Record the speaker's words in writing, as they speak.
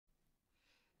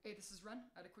Hey, this is Ren.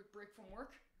 I had a quick break from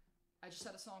work. I just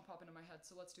had a song pop into my head,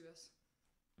 so let's do this.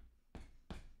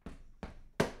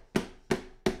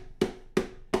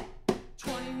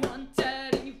 21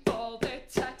 dead in Uvalde,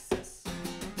 Texas.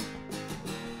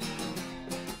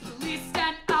 Police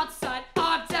stand outside,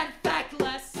 armed and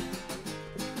feckless.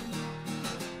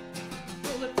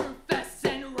 Bulletproof vests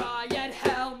and riot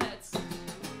helmets.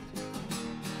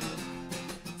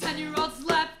 10-year-olds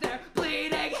left there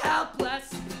bleeding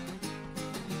helpless.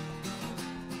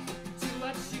 Do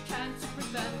what you can to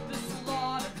prevent the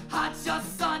slaughter. Hide your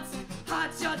sons, hide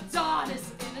your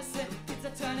daughters. Innocent kids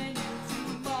are turning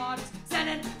into martyrs.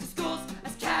 Sending to schools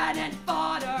as cannon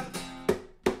fodder.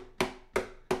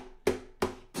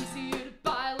 Easier to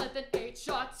buy lead than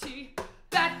HRT.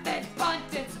 Fat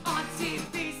pundits on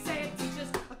TV saying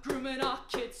teachers are grooming our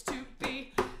kids to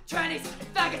be trannies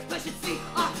and faggots pushing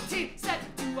CRT. Said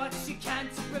do what you can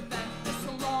to prevent the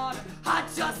slaughter.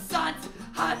 Hide your sons,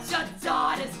 hide your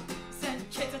daughters. Send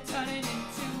kids are turning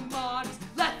into martyrs.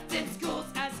 Left in schools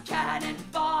as cannon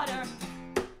fodder.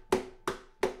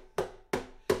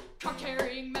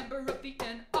 Car-carrying member of the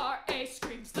NRA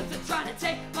screams that they're trying to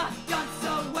take my guns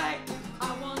away.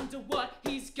 I wonder what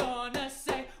he's gonna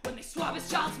say when they swab his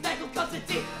child's mangled cause of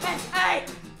DNA.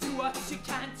 Do what you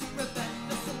can to prevent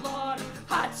the slaughter.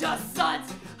 Hide your son.